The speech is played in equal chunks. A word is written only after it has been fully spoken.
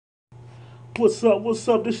What's up? What's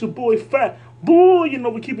up? This your boy Fat. Boy, you know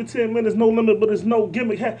we keep it 10 minutes, no limit, but it's no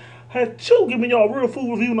gimmick. Had Chew giving y'all a real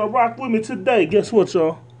food review and rock with me today. Guess what,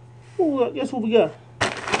 y'all? Guess what we got?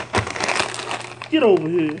 Get over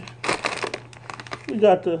here. We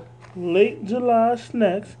got the late July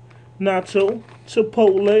snacks, Nacho,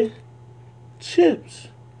 chipotle, chips.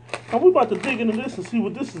 And we about to dig into this and see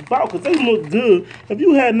what this is about, because they look good. If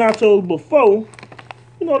you had nachos before,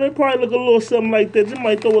 you know, they probably look a little something like that. You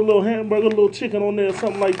might throw a little hamburger, a little chicken on there or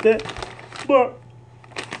something like that. But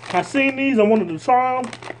I seen these, I wanted to try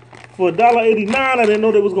them for $1.89. I didn't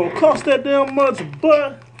know they was going to cost that damn much,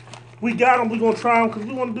 but we got them. We're going to try them because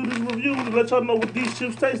we want to do this review to let y'all know what these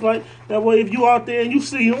chips taste like. That way, if you out there and you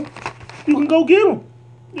see them, you can go get them.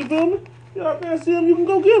 You feel me? You out there and see them, you can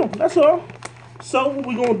go get them. That's all. So what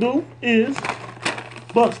we're going to do is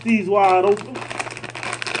bust these wide open.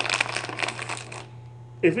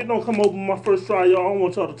 If it don't come open my first try, y'all, I don't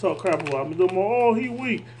want y'all to talk crap about me. Oh, he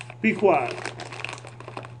weak. Be quiet.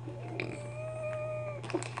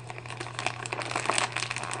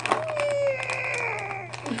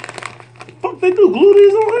 Fuck they do glue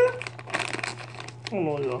these on here? I don't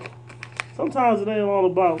know, y'all. Sometimes it ain't all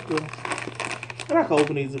about the... And I can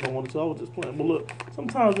open these if I wanted to. I was just playing. But look,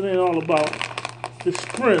 sometimes it ain't all about the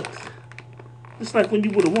strength. It's like when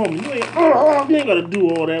you with a woman. You ain't got to do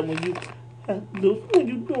all that when you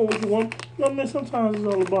doing what you want. You know what I mean? Sometimes it's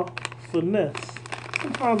all about finesse.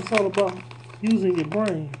 Sometimes it's all about using your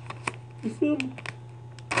brain. You feel me?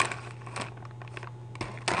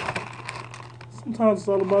 Sometimes it's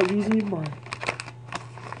all about using your brain.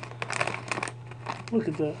 Look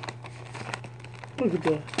at that. Look at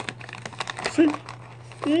that. See?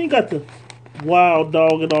 You ain't got to wild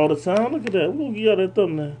dog it all the time. Look at that. We're going to give y'all that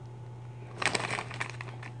thumbnail.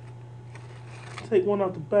 Take one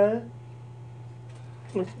out the bag.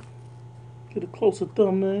 Let's get a closer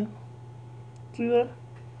thumbnail. See that?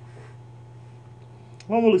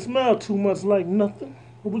 I don't really smell too much like nothing,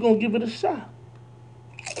 but we're going to give it a shot.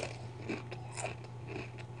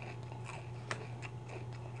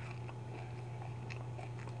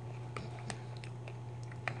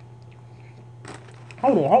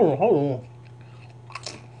 Hold on.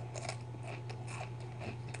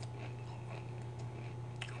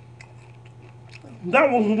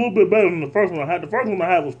 That was a little bit better than the first one I had. The first one I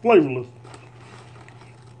had was flavorless.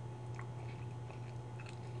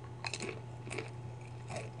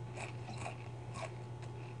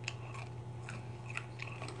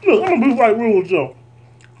 Look, I'm gonna be right real with y'all.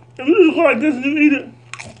 If you just go like this and you eat it,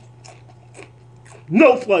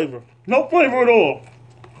 no flavor. No flavor at all.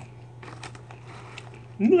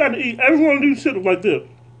 You gotta eat every one of these chips like this.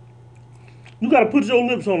 You gotta put your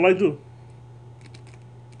lips on like this.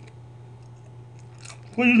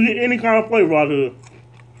 Before you get any kind of flavor out of it.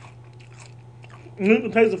 And you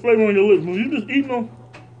can taste the flavor on your lips. When you just eat them,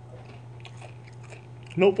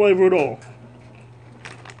 no flavor at all.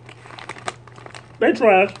 They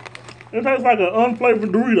trash. It tastes like an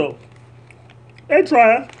unflavored Dorito. They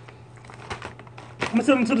trash. I'm gonna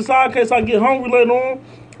set them to the side in case I get hungry later on.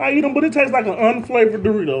 I eat them, but it tastes like an unflavored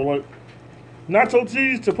Dorito. Like nacho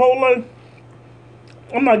cheese, chipotle.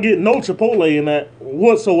 I'm not getting no chipotle in that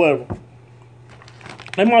whatsoever.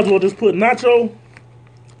 They might as well just put nacho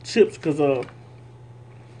chips, because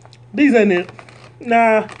these ain't it.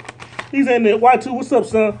 Nah, these ain't it. Y2, what's up,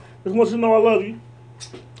 son? Just want you to know I love you.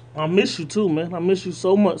 I miss you too, man. I miss you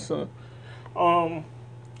so much, son.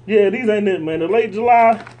 Yeah, these ain't it, man. The late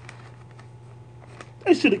July,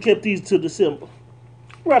 they should have kept these to December.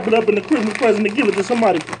 Wrap it up in the Christmas present and give it to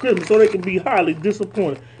somebody for Christmas so they can be highly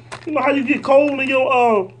disappointed. You know how you get cold in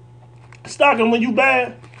your stocking when you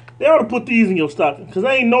bad? They ought to put these in your stocking, because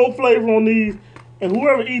there ain't no flavor on these, and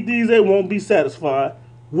whoever eat these, they won't be satisfied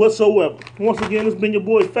whatsoever. Once again, it's been your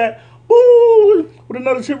boy Fat, boo, with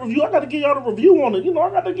another chip review. I got to give y'all the review on it. You know,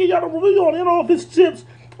 I got to give y'all the review on it. You know, if it's chips,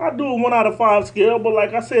 I do a 1 out of 5 scale, but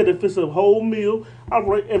like I said, if it's a whole meal, I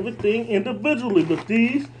rate everything individually. But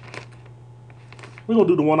these, we're going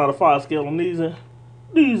to do the 1 out of 5 scale on these, and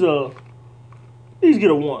these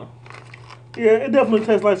get a 1. Yeah, it definitely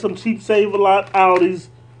tastes like some cheap Save-A-Lot Aldi's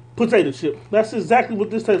potato chip. That's exactly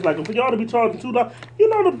what this tastes like. And for y'all to be charging $2, you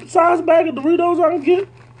know the size bag of Doritos I can get?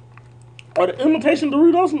 Or the imitation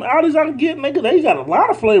Doritos from Aldi's I can get? Nigga, they got a lot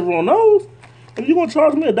of flavor on those. And you gonna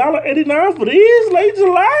charge me $1.89 for these? Late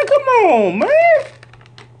July? Come on, man.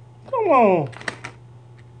 Come on.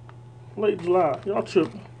 Late July. Y'all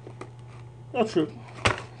tripping.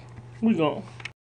 We gone.